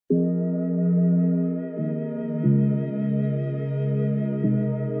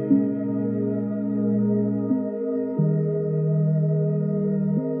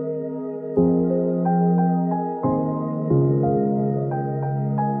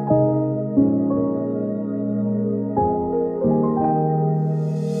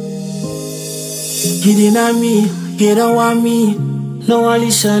He deny me, he don't want me. No one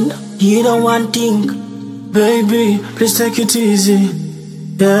listen, he don't want think. Baby, please take it easy.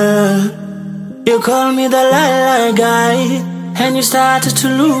 Yeah. You call me the lie guy, and you started to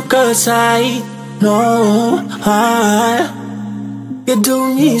look aside. No, you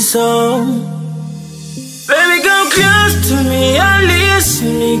do me so. Baby, come close to me and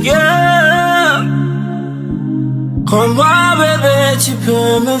listen me, girl. Crois-moi, bébé, tu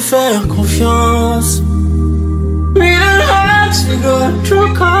peux me faire confiance. We don't have to go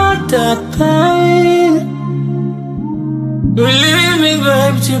through that pain. Believe me,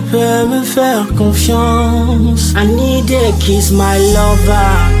 babe, tu peux me faire confiance. I need a kiss, my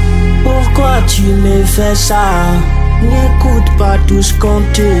lover. Pourquoi tu me fais ça? N'écoute pas tout ce qu'on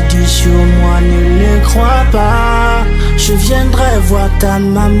te dit sur moi, ne le crois pas. Je viendrai voir ta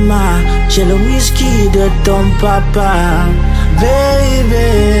maman, j'ai le whisky de ton papa. Baby,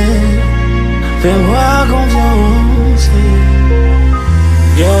 fais-moi confiance.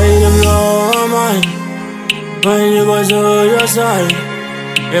 Yeah, you blow my mind when you was on your side.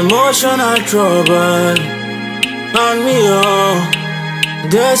 Emotional trouble on me, oh.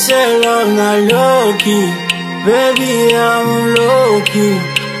 They say love not low-key. Baby, I'm low-key.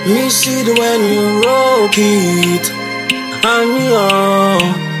 Miss it when you rock it on me, oh,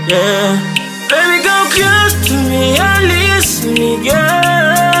 yeah. Baby, come close to me and listen me,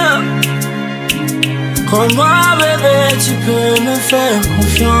 girl. Crois-moi, bébé, tu peux me faire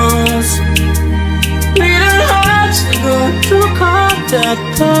confiance. We don't have to go through that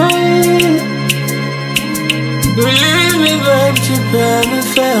pain. Believe me, babe, tu peux me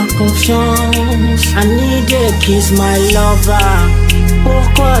faire confiance. I need a kiss, my lover.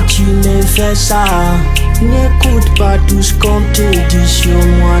 Pourquoi tu me fais ça? N'écoute pas tout ce qu'on te dit sur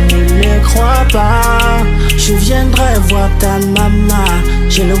moi, ne le crois pas. Je viendrai voir ta maman,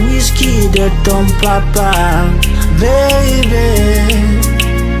 j'ai le whisky de ton papa. Baby,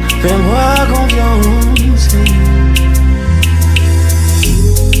 fais-moi confiance.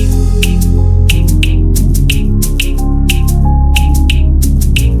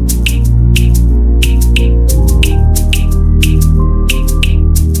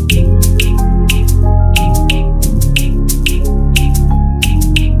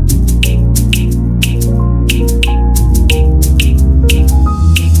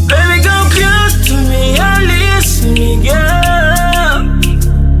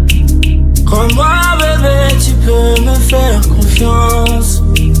 Crois-moi, bébé, tu peux me faire confiance.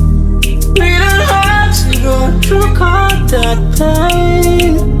 We don't have to go through that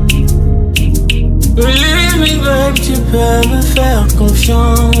pain. Believe me, babe, tu peux me faire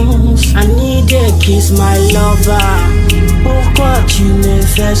confiance. I need a kiss, my lover. Pourquoi tu me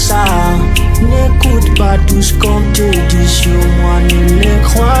fais ça? N'écoute pas tout ce qu'on te dit sur moi, ne le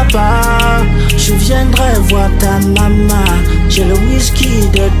crois pas. Je viendrai voir ta maman, j'ai le whisky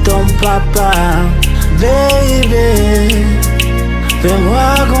de ton papa. Baby, fais-moi